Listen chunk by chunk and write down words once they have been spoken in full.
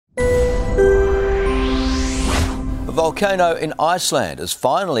A volcano in Iceland has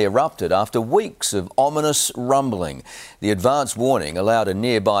finally erupted after weeks of ominous rumbling. The advance warning allowed a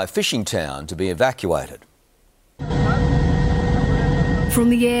nearby fishing town to be evacuated. From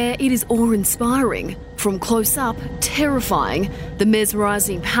the air, it is awe-inspiring. From close up, terrifying. The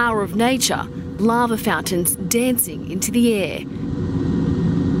mesmerising power of nature, lava fountains dancing into the air.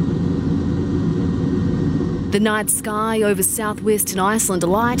 The night sky over southwestern Iceland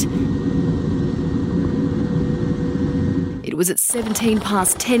alight. It was at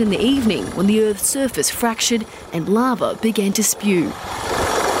 10 in the evening when the Earth's surface fractured and lava began to spew.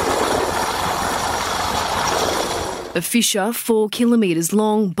 A fissure 4 kilometres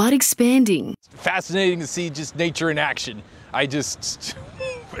long but expanding. Fascinating to see just nature in action. It's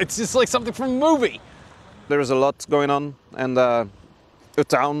just like something from a movie. There is a lot going on and a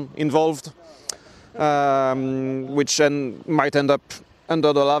town involved, which might end up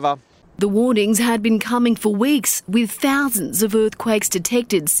under the lava. The warnings had been coming for weeks, with thousands of earthquakes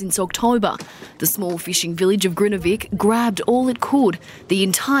detected since October. The small fishing village of Grunavik grabbed all it could. The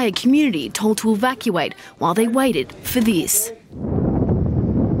entire community told to evacuate while they waited for this.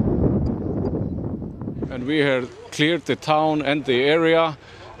 And we have cleared the town and the area,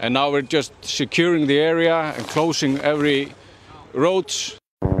 and now we're just securing the area and closing every road.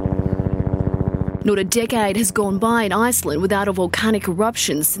 Not a decade has gone by in Iceland without a volcanic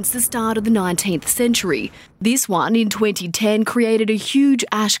eruption since the start of the 19th century. This one in 2010 created a huge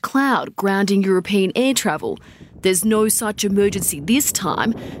ash cloud, grounding European air travel. There's no such emergency this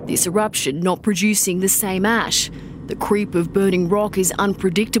time, this eruption not producing the same ash. The creep of burning rock is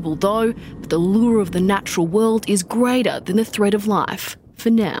unpredictable though, but the lure of the natural world is greater than the threat of life, for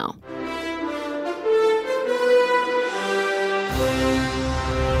now.